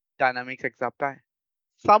products? Dynamics Exapta.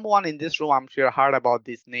 Someone in this room, I'm sure, heard about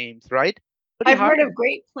these names, right? I've heard of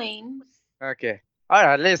Great Plains. Okay. All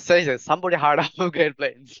right. Let's say that somebody heard of Great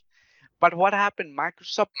Plains. But what happened?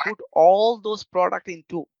 Microsoft put all those products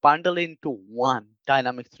into bundle into one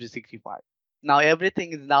Dynamics 365. Now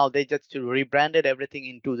everything is now they just rebranded everything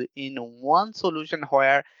into in one solution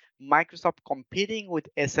where Microsoft competing with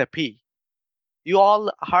SAP. You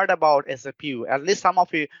all heard about SAP. At least some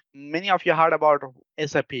of you, many of you heard about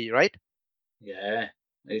SAP, right? Yeah.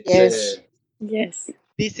 Yes. Yes.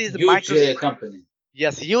 This is huge Microsoft company.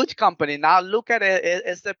 Yes, huge company. Now look at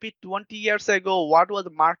SAP 20 years ago. What was the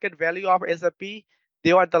market value of SAP?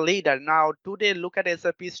 They were the leader. Now today, look at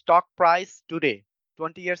SAP stock price today,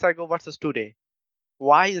 20 years ago versus today.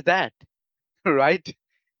 Why is that? Right?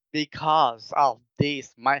 Because of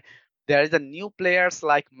this. There is a new players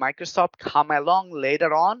like Microsoft come along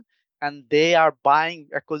later on, and they are buying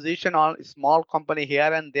acquisition on small company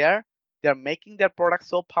here and there. They're making their product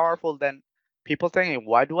so powerful. Then people saying,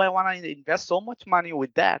 why do I want to invest so much money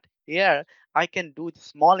with that? Here, I can do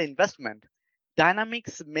small investment.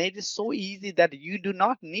 Dynamics made it so easy that you do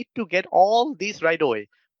not need to get all these right away.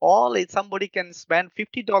 All it somebody can spend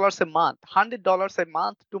 $50 a month, $100 a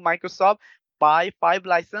month to Microsoft, buy 5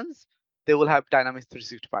 license, they will have Dynamics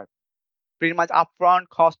 365. Pretty much upfront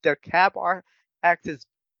cost, their cap or X is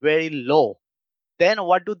very low. Then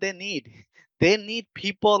what do they need? They need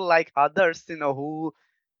people like others, who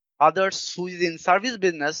is in service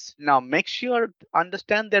business. Now make sure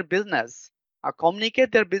understand their business,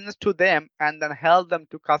 communicate their business to them, and then help them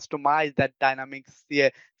to customize that Dynamics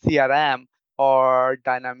CRM or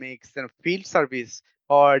Dynamics field service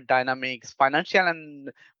or Dynamics financial and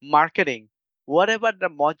marketing. Whatever the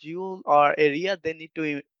module or area they need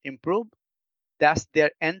to improve, that's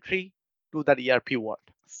their entry to the ERP world.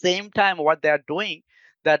 Same time, what they are doing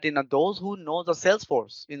that those who know the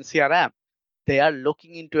Salesforce in CRM, they are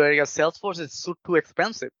looking into area Salesforce is too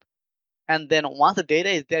expensive. And then once the data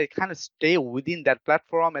is there, it kind of stay within that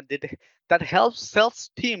platform, and that helps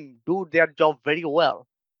sales team do their job very well.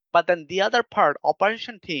 But then the other part,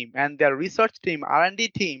 operation team and their research team, R&D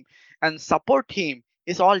team, and support team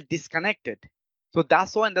is all disconnected. So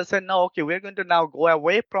that's when they said, no, okay, we're going to now go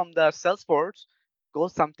away from the Salesforce, go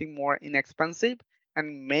something more inexpensive,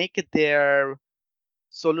 and make their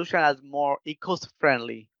solution as more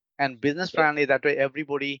eco-friendly and business friendly. That way,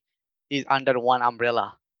 everybody is under one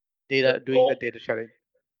umbrella, doing the data sharing.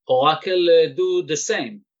 Oracle do the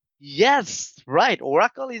same. Yes, right.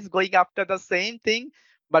 Oracle is going after the same thing,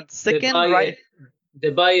 but second, right? They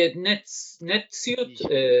buy a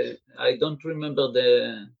NetSuite. I don't remember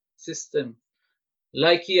the system,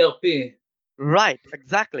 like ERP. Right,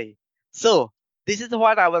 exactly. So this is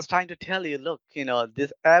what I was trying to tell you. Look,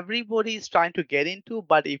 this everybody is trying to get into,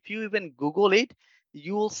 but if you even Google it,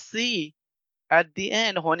 you will see at the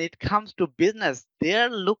end when it comes to business, they're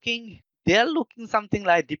looking something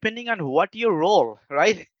like, depending on what your role,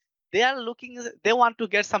 right? They want to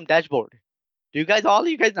get some dashboard. Do you guys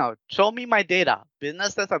know? Show me my data.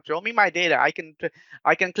 Business says, show me my data.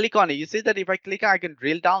 I can click on it. You see that if I click, I can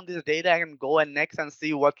drill down this data. I can go and next and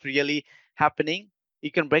see what's really happening. You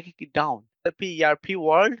can break it down. SAP ERP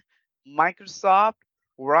world, Microsoft,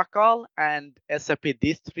 Oracle, and SAP.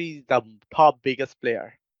 These three the top biggest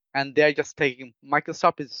player, and they're just taking.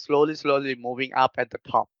 Microsoft is slowly moving up at the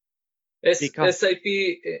top. SAP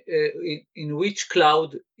in which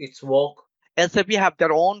cloud it's work? SAP have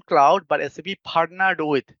their own cloud, but SAP partnered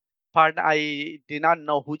with. I did not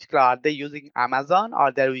know which cloud. Are they using Amazon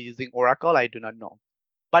or they're using Oracle? I do not know.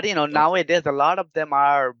 But nowadays a lot of them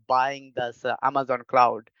are buying this Amazon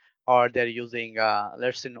cloud, or they're using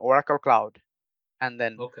let's say Oracle cloud, and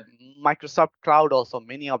then Microsoft cloud also.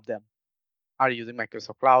 Many of them. are using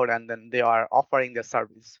Microsoft Cloud, and then they are offering their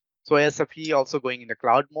service. So SAP also going in the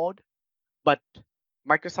cloud mode, but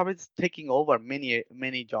Microsoft is taking over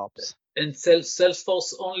many jobs. And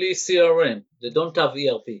Salesforce only CRM. They don't have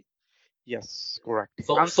ERP. Yes, correct.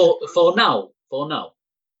 For now.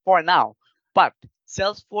 For now, but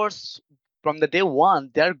Salesforce from the day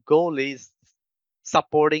one, their goal is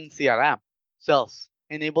supporting CRM, sales,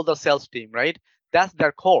 enable the sales team, right? That's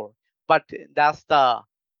their core. But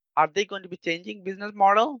are they going to be changing business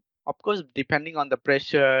model? Of course, depending on the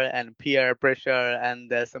pressure and peer pressure and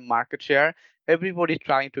there's a market share, everybody's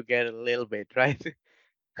trying to get a little bit, right?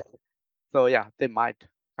 So yeah, they might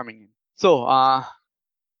coming in. So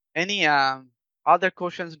any other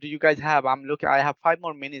questions do you guys have? I have 5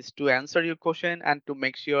 more minutes to answer your question and to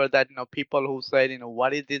make sure that people who said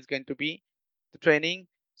what is this going to be the training.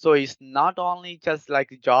 So it's not only just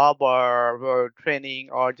like job or training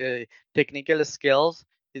or the technical skills.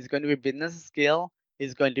 It's going to be business skill.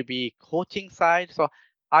 It's going to be coaching side. So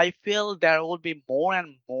I feel there will be more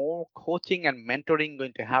and more coaching and mentoring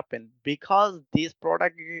going to happen because this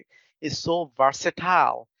product is so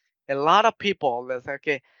versatile. A lot of people they say,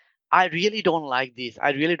 okay, I really don't like this.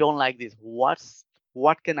 I really don't like this.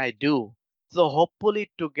 What can I do? So hopefully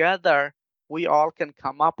together we all can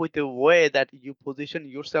come up with a way that you position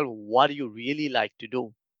yourself what you really like to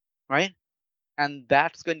do, right? And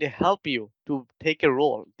that's going to help you to take a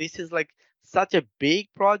role. This is like such a big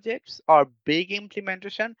projects or big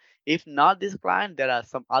implementation. If not this client, there are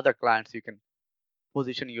some other clients you can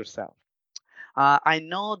position yourself. I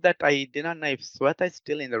know that I did not know if Sweta is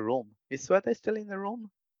still in the room. Is Sweta still in the room?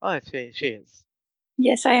 Oh, she is.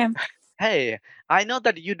 Yes, I am. Hey, I know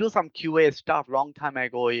that you do some QA stuff long time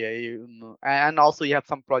ago, and also you have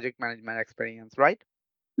some project management experience, right?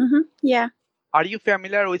 Yeah. Are you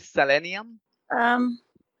familiar with Selenium?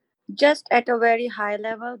 Just at a very high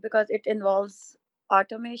level because it involves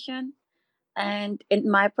automation. And in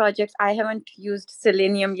my projects, I haven't used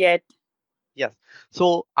Selenium yet. Yes.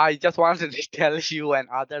 So I just wanted to tell you and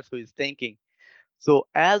others who is thinking. So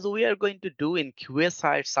as we are going to do in QA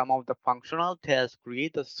side, some of the functional tests,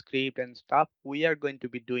 create the script and stuff, we are going to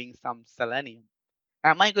be doing some Selenium.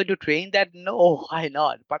 Am I going to train that? No, why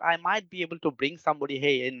not? But I might be able to bring somebody,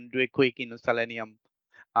 hey, and do a quick, Selenium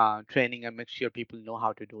training and make sure people know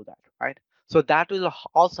how to do that, right? So that will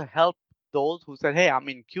also help those who said, hey, I'm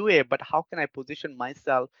in QA, but how can I position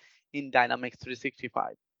myself in Dynamics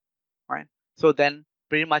 365, right? So then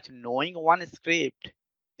pretty much knowing one script,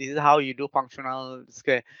 this is how you do functional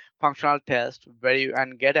test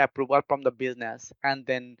and get approval from the business. And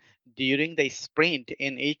then during the sprint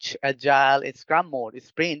in each agile scrum mode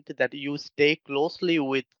sprint that you stay closely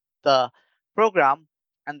with the program.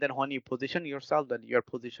 And then when you position yourself, then you're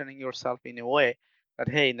positioning yourself in a way that,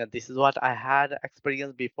 hey, now this is what I had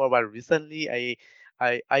experienced before, but recently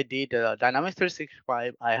I did Dynamics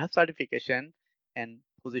 365, I have certification, and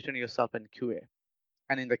position yourself in QA.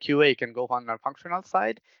 And in the QA, you can go on the functional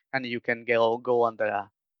side, and you can go on the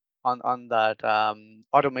on that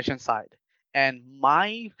automation side. And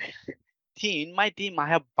my team, I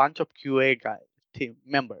have a bunch of QA team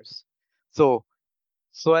members. So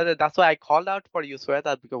that's why I called out for you,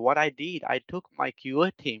 Sweta, because what I did, I took my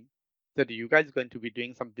QA team that you guys are going to be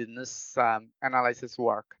doing some business analysis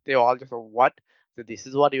work. They all just what? So this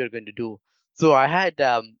is what you're going to do. So I had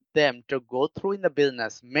them to go through in the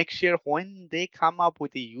business, make sure when they come up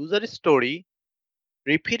with a user story,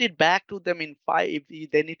 repeat it back to them in 5.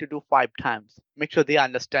 If they need to do 5 times, make sure they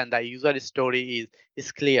understand that user story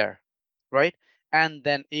is clear, right? And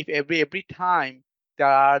then if every time there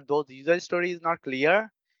are those user story is not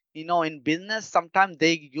clear, in business sometimes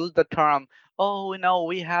they use the term, oh,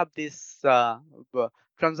 we have this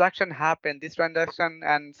transaction happen, this transaction,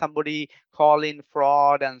 and somebody call in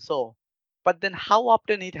fraud and so. But then how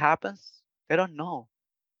often it happens, they don't know.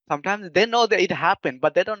 Sometimes they know that it happened,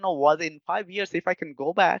 but they don't know was in 5 years, if I can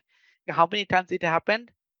go back, how many times it happened?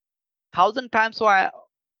 1,000 times. So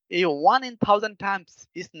 1 in 1,000 times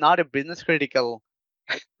is not a business critical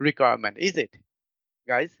requirement, is it,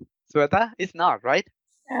 guys? Sweta, it's not, right?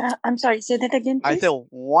 I'm sorry, say that again, please. I say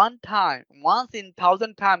once in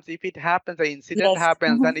 1,000 times, if it happens, the incident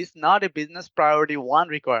happens, then it's not a business priority 1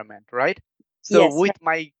 requirement, right? So with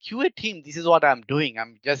my QA team, this is what I'm doing.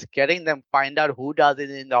 I'm just getting them, find out who does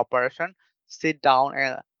it in the operation, sit down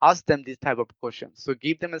and ask them this type of questions. So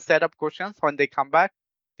give them a set of questions. When they come back,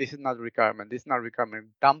 this is not a requirement. This is not a requirement.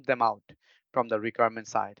 Dump them out from the requirement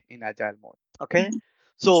side in agile mode. Okay.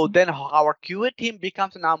 So then our QA team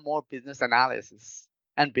becomes now more business analysis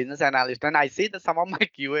and business analyst. And I see that some of my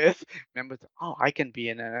QA members, oh, I can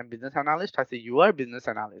be a business analyst. I say, you are a business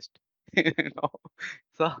analyst.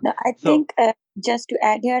 So, No, I think just to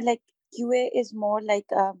add here, like QA is more like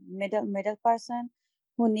a middle person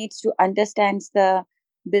who needs to understand the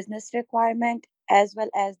business requirement as well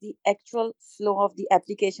as the actual flow of the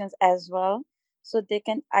applications as well, so they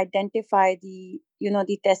can identify the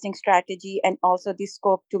testing strategy and also the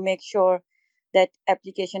scope to make sure that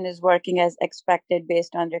application is working as expected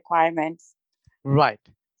based on requirements. right.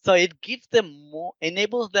 So it gives them more,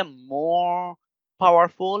 enables them more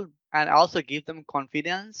powerful, and also give them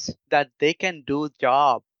confidence that they can do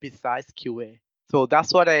job besides QA. So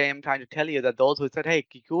that's what I am trying to tell you, that those who said, hey,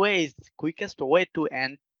 QA is the quickest way to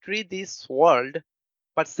enter this world,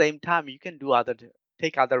 but same time you can do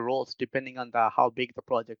take other roles depending on how big the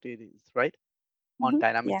project it is, right? On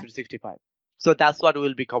Dynamics Yeah. 365. So that's what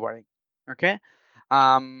we'll be covering. Okay.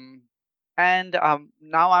 Um, and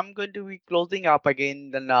now I'm going to be closing up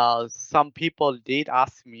again. Then some people did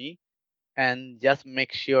ask me, and just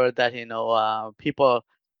make sure that people,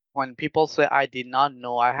 when people say I did not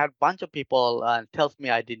know, I had a bunch of people tells me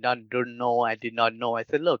I did not know, I did not know. I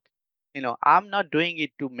said, look, I'm not doing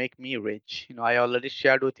it to make me rich. I already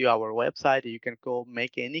shared with you our website. You can go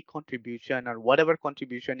make any contribution, or whatever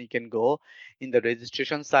contribution you can go. In the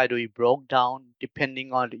registration side, we broke down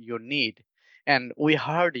depending on your need. And we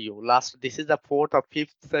heard you this is the fourth or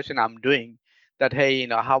fifth session I'm doing, that, hey,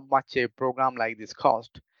 how much a program like this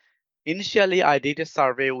cost. Initially, I did a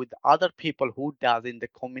survey with other people who does in the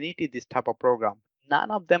community this type of program.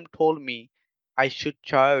 None of them told me I should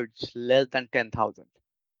charge less than 10,000.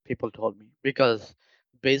 People told me, because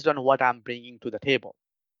based on what I'm bringing to the table.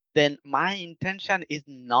 Then my intention is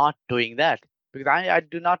not doing that, because I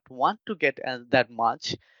do not want to get that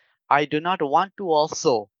much. I do not want to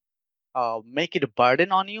also make it a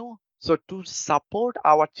burden on you. So to support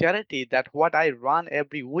our charity, that what I run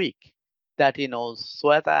every week, that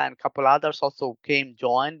Sweta and a couple others also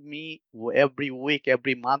joined me every week,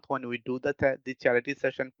 every month when we do the charity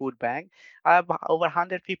session food bank. I have over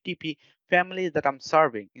 150 families that I'm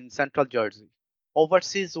serving in Central Jersey.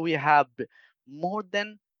 Overseas, we have more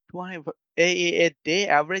than 20 a day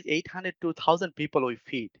average 800 to 1,000 people we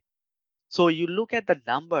feed. So you look at the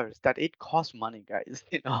numbers that it costs money, guys.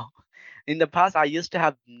 In the past, I used to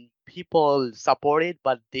have people support it,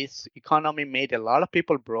 but this economy made a lot of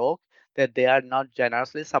people broke, that they are not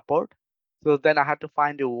generously support. So then I had to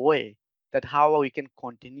find a way that how we can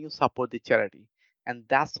continue support the charity. And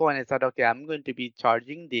that's when I said, okay, I'm going to be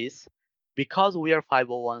charging this, because we are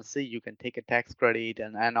 501c. You can take a tax credit,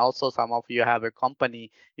 and also some of you have a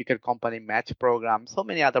company, you can company match program, so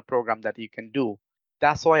many other programs that you can do.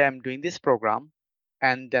 That's why I'm doing this program.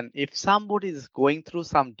 And then if somebody is going through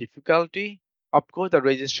some difficulty, of course, the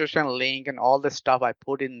registration link and all the stuff I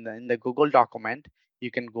put in the Google document, you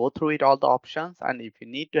can go through it, all the options. And if you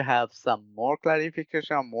need to have some more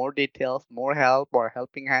clarification, more details, more help, or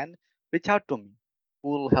helping hand, reach out to me.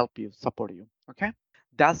 We'll help you, support you. Okay.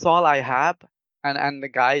 That's all I have. And the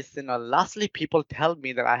guys, lastly, people tell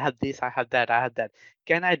me that I have this, I have that, I have that.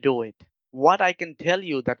 Can I do it? What I can tell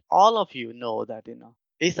you, that all of you know that,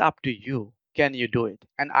 it's up to you. Can you do it?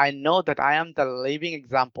 And I know that I am the living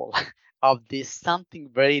example of this, something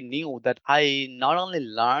very new that I not only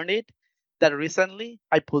learned it, that recently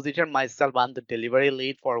I positioned myself on the delivery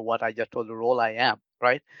lead for what I just told the role I am,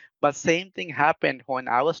 right? But same thing happened when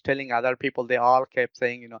I was telling other people. They all kept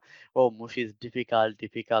saying, oh, Mushi is difficult,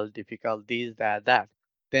 this, that.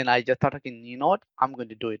 Then I just thought, okay, you know what? I'm going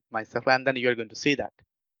to do it myself, and then you're going to see that.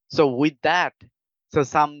 So with that, so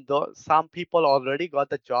some people already got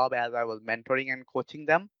the job as I was mentoring and coaching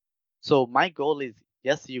them. So my goal is,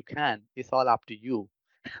 yes, you can. It's all up to you,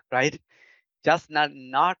 right? Just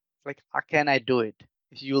not like, can I do it?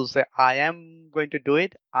 You'll say, I am going to do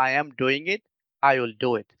it. I am doing it. I will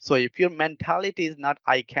do it. So if your mentality is not,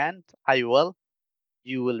 I can't, I will,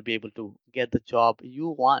 you will be able to get the job you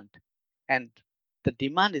want. And the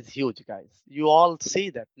demand is huge, guys. You all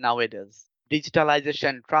see that nowadays.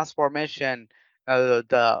 Digitalization, transformation,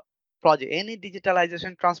 the project, any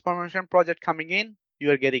digitalization, transformation project coming in,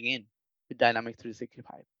 you are getting in with Dynamics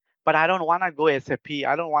 365. But I don't want to go SAP.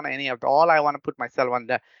 I don't want any of the, all I want to put myself on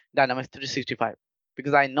the Dynamics 365,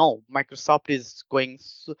 because I know Microsoft is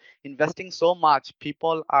investing so much.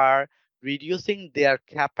 People are reducing their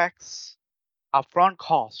CapEx upfront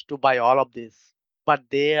cost to buy all of this, but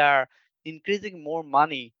they are increasing more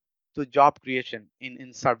money to job creation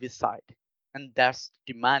in service side. And that's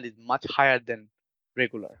demand is much higher than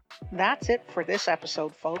regular. That's it for this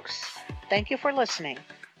episode, folks. Thank you for listening.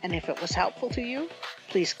 And if it was helpful to you,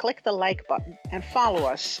 please click the like button and follow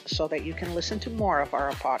us so that you can listen to more of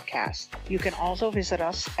our podcast. You can also visit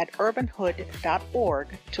us at urbanhood.org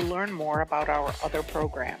to learn more about our other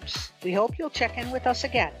programs. We hope you'll check in with us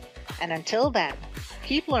again. And until then,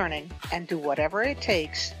 keep learning and do whatever it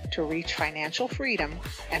takes to reach financial freedom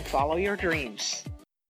and follow your dreams.